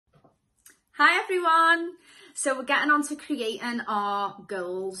Hi everyone! So we're getting on to creating our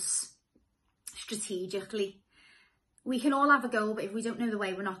goals strategically. We can all have a goal, but if we don't know the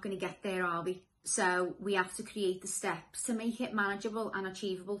way, we're not going to get there, are we? So we have to create the steps to make it manageable and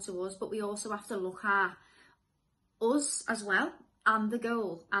achievable to us, but we also have to look at us as well and the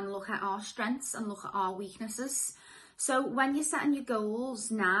goal and look at our strengths and look at our weaknesses. So when you're setting your goals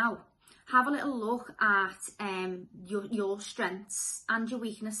now, have a little look at your strengths and your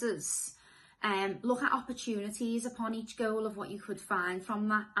weaknesses. Look at opportunities upon each goal of what you could find from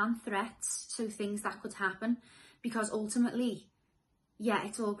that, and threats, so things that could happen, because ultimately, yeah,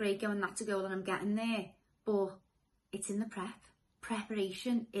 it's all great going, that's a goal and I'm getting there, but it's in the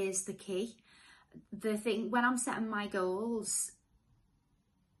preparation is the key. The thing, when I'm setting my goals,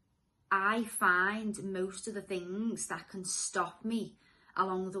 I find most of the things that can stop me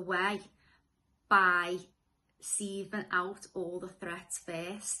along the way by sieving out all the threats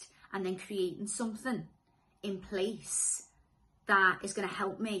first and then creating something in place that is going to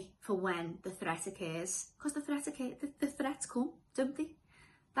help me for when the threat occurs. Because the threats come, don't they?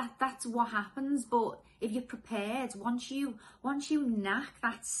 That's what happens. But if you're prepared, once you knack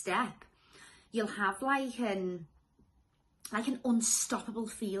that step, you'll have like an unstoppable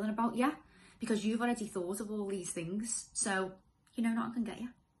feeling about you, because you've already thought of all these things. So you know nothing can get you.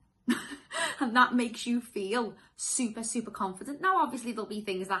 And that makes you feel super, super confident. Now, obviously, there'll be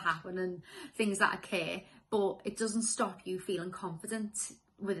things that happen and things that occur, but it doesn't stop you feeling confident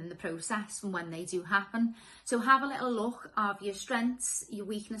within the process from when they do happen. So have a little look of your strengths, your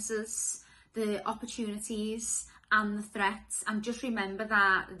weaknesses, the opportunities and the threats. And just remember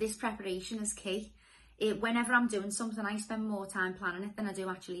that this preparation is key. Whenever I'm doing something, I spend more time planning it than I do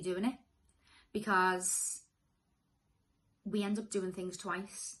actually doing it, because we end up doing things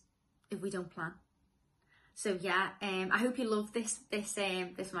twice if we don't plan. So yeah, I hope you love this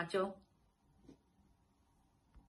module.